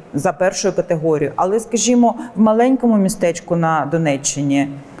 оскільки за першою категорією. Але, скажімо, в маленькому містечку на Донеччині,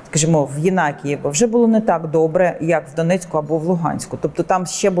 скажімо, в Єнакієво, вже було не так добре, як в Донецьку або в Луганську. Тобто там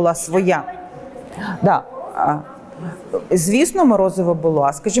ще була своя. Да. Звісно, морозиво було.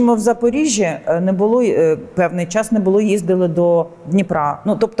 А, скажімо, в Запоріжжі не було, певний час не було, їздили до Дніпра.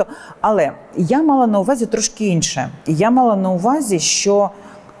 Ну, тобто, але я мала на увазі трошки інше. Я мала на увазі, що,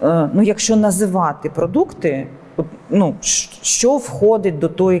 ну, якщо називати продукти, ну, що входить до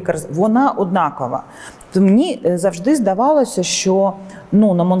тої корзини, вона однакова. То мені завжди здавалося, що,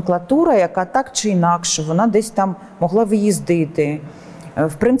 ну, номенклатура, яка так чи інакше, вона десь там могла виїздити.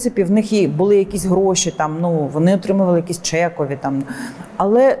 В принципі, в них і були якісь гроші, там, ну, вони отримували якісь чекові. Там.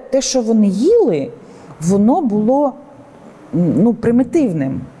 Але те, що вони їли, воно було, ну,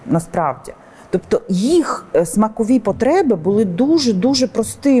 примітивним насправді. Тобто їх смакові потреби були дуже-дуже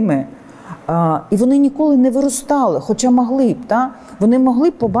простими. І вони ніколи не виростали, хоча могли б. Та? Вони могли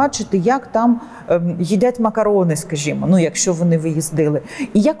б побачити, як там їдять макарони, скажімо, ну, якщо вони виїздили.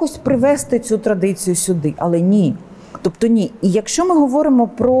 І якось привести цю традицію сюди, але ні. Тобто ні. І якщо ми говоримо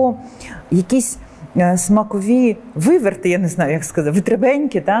про якісь смакові виверти, я не знаю, як сказати,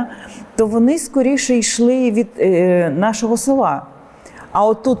 витребеньки, то вони скоріше йшли від нашого села. А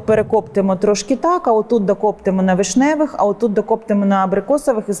отут перекоптимо трошки так, а отут докоптимо на вишневих, а отут докоптимо на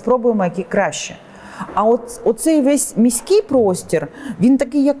абрикосових і спробуємо, які краще. А оцей весь міський простір, він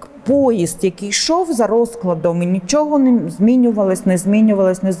такий як поїзд, який йшов за розкладом, і нічого не змінювалось.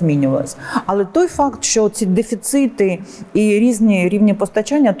 Але той факт, що ці дефіцити і різні рівні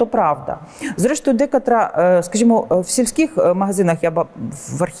постачання, то правда. Зрештою, декотра, скажімо, в сільських магазинах, я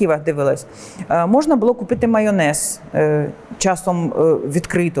в архівах дивилась, можна було купити майонез, часом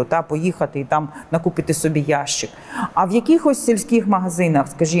відкрито, поїхати і там накупити собі ящик. А в якихось сільських магазинах,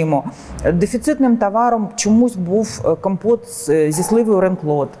 скажімо, дефіцитним товаром чомусь був компот зі сливою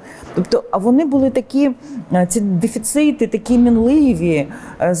Ренклот. Тобто, а вони були такі, ці дефіцити, такі мінливі,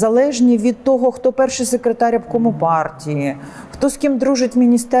 залежні від того, хто перший секретар обкому партії, хто з ким дружить в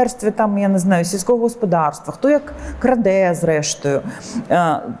міністерстві, там, я не знаю, сільського господарства, хто як краде, зрештою.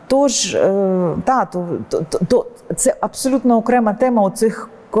 Тож, це абсолютно окрема тема оцих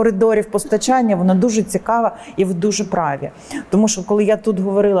коридорів постачання, вона дуже цікава і ви дуже праві. Тому що коли я тут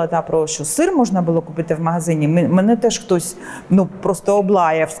говорила про що сир можна було купити в магазині, мене теж хтось просто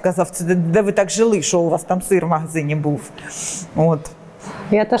облаяв, сказав, де ви так жили, що у вас там сир в магазині був. От.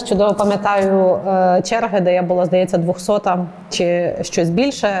 Я теж чудово пам'ятаю черги, де я була, здається, 200-та чи щось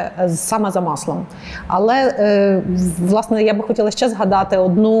більше, саме за маслом. Але, власне, я би хотіла ще згадати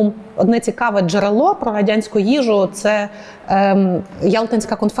одне цікаве джерело про радянську їжу – це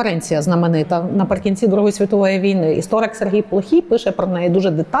Ялтинська конференція знаменита наприкінці Другої світової війни. Історик Сергій Плохій пише про неї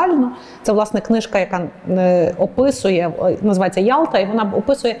дуже детально. Це, власне, книжка, яка описує, називається «Ялта», і вона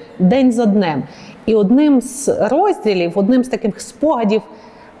описує день за днем. І одним з розділів, одним з таких спогадів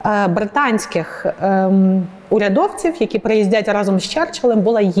британських урядовців, які приїздять разом з Черчиллем,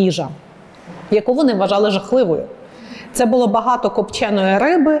 була їжа, яку вони вважали жахливою. Це було багато копченої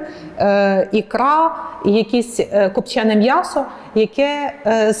риби, ікра, і якесь копчене м'ясо, яке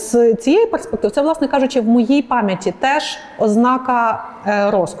з цієї перспективи, це, власне кажучи, в моїй пам'яті теж ознака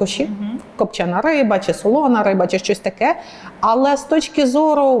розкоші. Копчена риба, чи солона риба, чи щось таке. Але з точки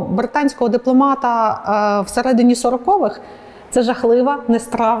зору британського дипломата всередині 40-х, це жахлива,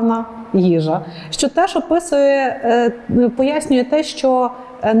 нестравна їжа. Що теж описує, пояснює те, що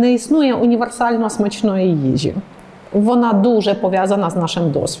не існує універсально смачної їжі. Вона дуже пов'язана з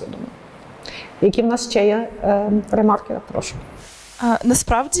нашим досвідом. Які в нас ще є ремарки? Прошу.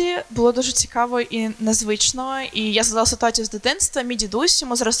 Насправді було дуже цікаво і незвично. І я згадала ситуацію з дитинства. Мій дідусь,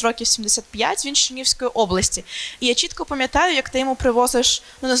 йому зараз років 75, він з Чернігівської області. І я чітко пам'ятаю, як ти йому привозиш,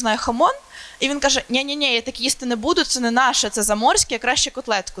 хамон, і він каже, ні-ні-ні, я так їсти не буду, це не наше, це заморське, я краще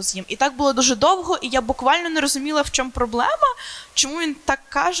котлетку з'їм. І так було дуже довго, і я буквально не розуміла, в чому проблема, чому він так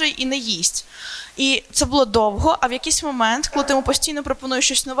каже і не їсть. І це було довго, а в якийсь момент, коли ти йому постійно пропонуєш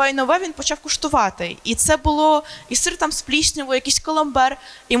щось нове і нове, він почав куштувати. І це було і сир там з пліснявою, якийсь коламбер.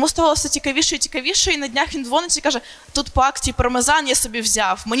 І йому ставалося цікавіше і цікавіше, і на днях він дзвонить і каже, тут по акції пармезан я собі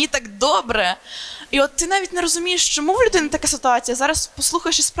взяв, мені так добре. І от ти навіть не розумієш, чому в людини така ситуація. Зараз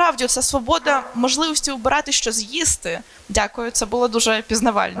послухаєш і справді, оця свобода можливості обирати, що з'їсти. Дякую, це було дуже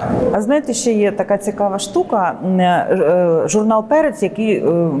пізнавально. А знаєте, ще є така цікава штука. Журнал «Перець», який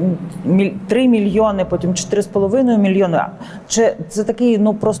 3 мільйони, потім 4,5 мільйони. Це такий,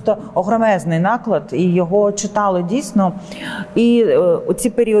 просто огромезний наклад, і його читали дійсно. І оці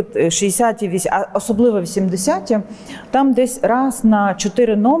період 60-ті, особливо 80-ті, там десь раз на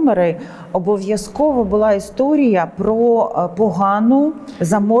 4 номери обов'язково була історія про погану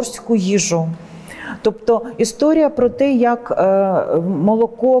заморську їжу. Тобто історія про те, як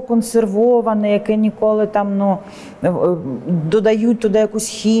молоко консервоване, яке ніколи там, додають туди якусь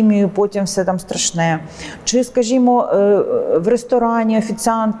хімію, потім все там страшне. Чи, скажімо, в ресторані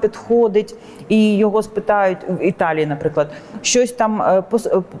офіціант підходить і його спитають, в Італії, наприклад, щось там,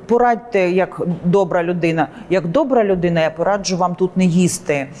 порадьте, як добра людина. Як добра людина, я пораджу вам тут не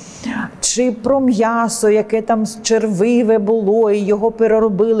їсти. Чи про м'ясо, яке там червиве було, і його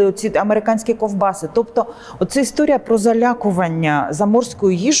переробили, оці американські ковбаси. Тобто, оця історія про залякування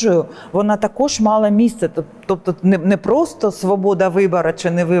заморською їжею, вона також мала місце. Тобто, не просто свобода вибору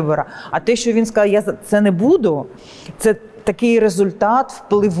чи не вибору, а те, що він сказав, я це не буду, це такий результат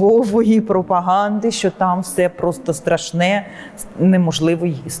впливової пропаганди, що там все просто страшне, неможливо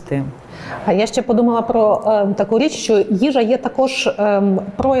їсти. А я ще подумала про таку річ, що їжа є також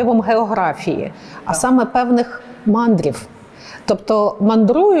проявом географії, а саме певних мандрів. Тобто,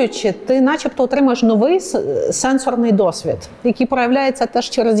 мандруючи, ти начебто отримаєш новий сенсорний досвід, який проявляється теж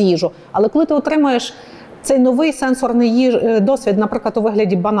через їжу. Але коли ти отримаєш цей новий сенсорний досвід, наприклад, у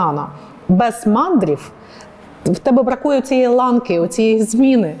вигляді банана, без мандрів, в тебе бракує цієї ланки, цієї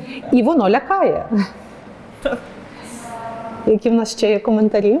зміни, і воно лякає. Які в нас ще є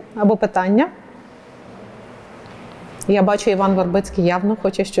коментарі або питання? Я бачу, Іван Вербицький явно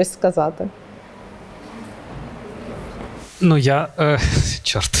хоче щось сказати.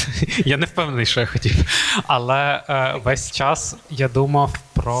 Я не впевнений, що я хотів. Але весь час я думав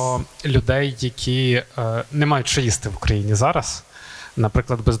про людей, які не мають що їсти в Україні зараз.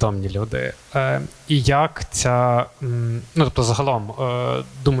 Наприклад, бездомні люди. І як ця, загалом,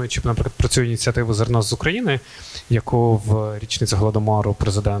 думаючи, наприклад, про цю ініціативу «Зерно з України», яку в річницю Голодомору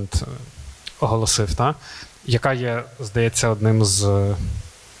президент оголосив, яка є, здається, одним з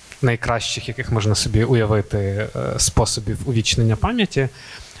найкращих, яких можна собі уявити, способів увічнення пам'яті.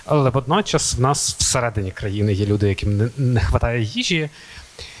 але водночас в нас всередині країни є люди, яким не вистачає їжі.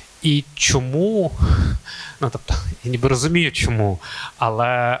 І чому, ну тобто, я ніби розумію чому,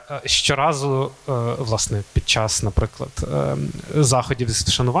 але щоразу, власне, під час, наприклад, заходів з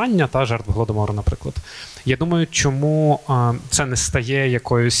вшанування та жертв Голодомору, наприклад, я думаю, чому це не стає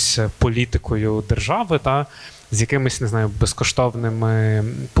якоюсь політикою держави, та з якимись, не знаю, безкоштовними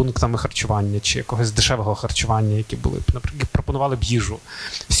пунктами харчування чи якогось дешевого харчування, які були б, наприклад, пропонували б їжу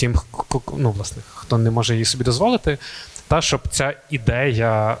всім, ну, власне, хто не може її собі дозволити, та щоб ця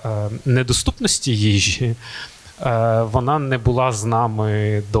ідея недоступності їжі, вона не була з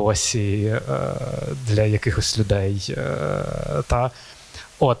нами досі для якихось людей. Та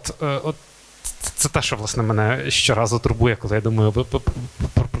от це те, що, власне, мене щоразу турбує, коли я думаю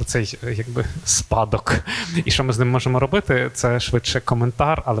про цей, якби, спадок. І що ми з ним можемо робити, це швидше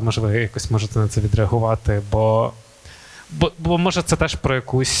коментар, але, може, ви якось можете на це відреагувати, бо може, це теж про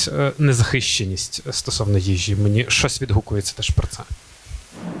якусь незахищеність стосовно їжі. Мені щось відгукується теж про це.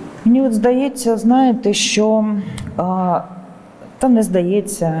 Мені от здається, знаєте, що, та не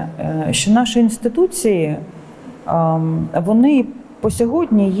здається, що наші інституції, вони по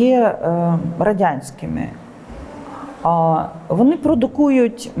сьогодні є радянськими. Вони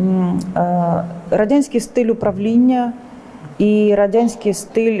продукують радянський стиль управління і радянський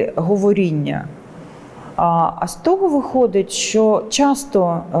стиль говоріння. А з того виходить, що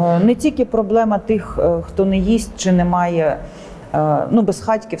часто не тільки проблема тих, хто не їсть чи не має, ну,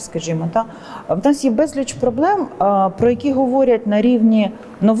 безхатьків, скажімо, та, в нас є безліч проблем, про які говорять на рівні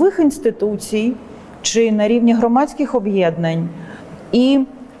нових інституцій чи на рівні громадських об'єднань. І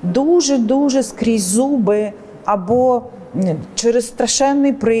дуже-дуже скрізь зуби або через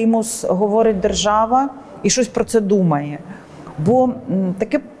страшенний примус говорить держава і щось про це думає. Бо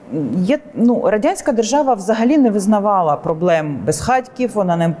таке є, ну, радянська держава взагалі не визнавала проблем безхатьків,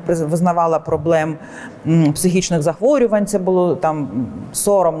 вона не визнавала проблем психічних захворювань, це було там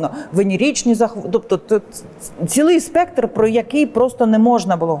соромно, венеричні захворювання, тобто цілий спектр, про який просто не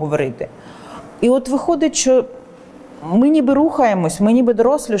можна було говорити. І от виходить, що ми ніби рухаємось, ми ніби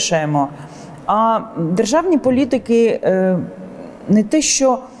дорослішаємо, а державні політики не те,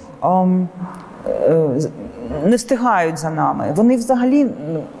 що не встигають за нами, вони взагалі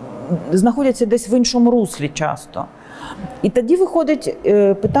знаходяться десь в іншому руслі часто. І тоді виходить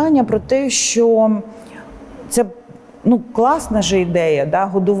питання про те, що це, ну, класна же ідея, да,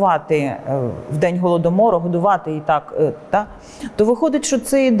 годувати в день Голодомору, годувати і так, та, то виходить, що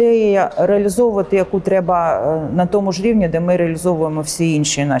це ідея реалізовувати, яку треба на тому ж рівні, де ми реалізовуємо всі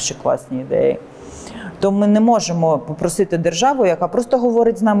інші наші класні ідеї. То ми не можемо попросити державу, яка просто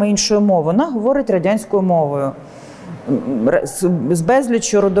говорить з нами іншою мовою. Вона говорить радянською мовою. З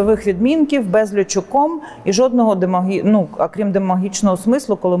безліччю родових відмінків, безліччю ком і жодного, ну, окрім демагогічного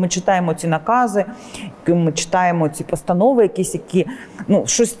смислу, коли ми читаємо ці накази, ми читаємо ці постанови якісь, які, ну,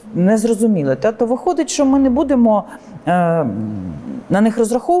 щось незрозуміле. То виходить, що ми не будемо на них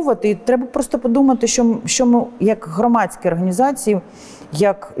розраховувати, і треба просто подумати, що ми, як громадські організації,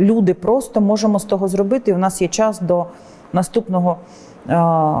 як люди просто можемо з того зробити. І у нас є час до наступного,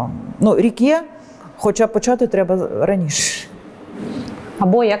 ну, рік є, хоча почати треба раніше.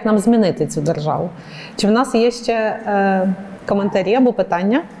 Або як нам змінити цю державу. Чи в нас є ще коментарі або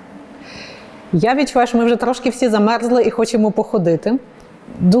питання? Я відчуваю, що ми вже трошки всі замерзли і хочемо походити.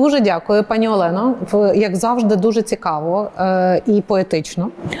 Дуже дякую, пані Олено. Як завжди, дуже цікаво і поетично.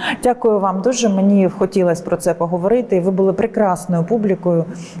 Дякую вам дуже. Мені хотілося про це поговорити. Ви були прекрасною публікою.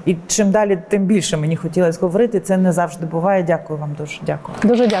 І чим далі, тим більше мені хотілося говорити. Це не завжди буває. Дякую вам дуже. Дякую.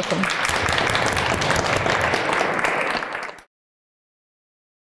 Дуже дякую.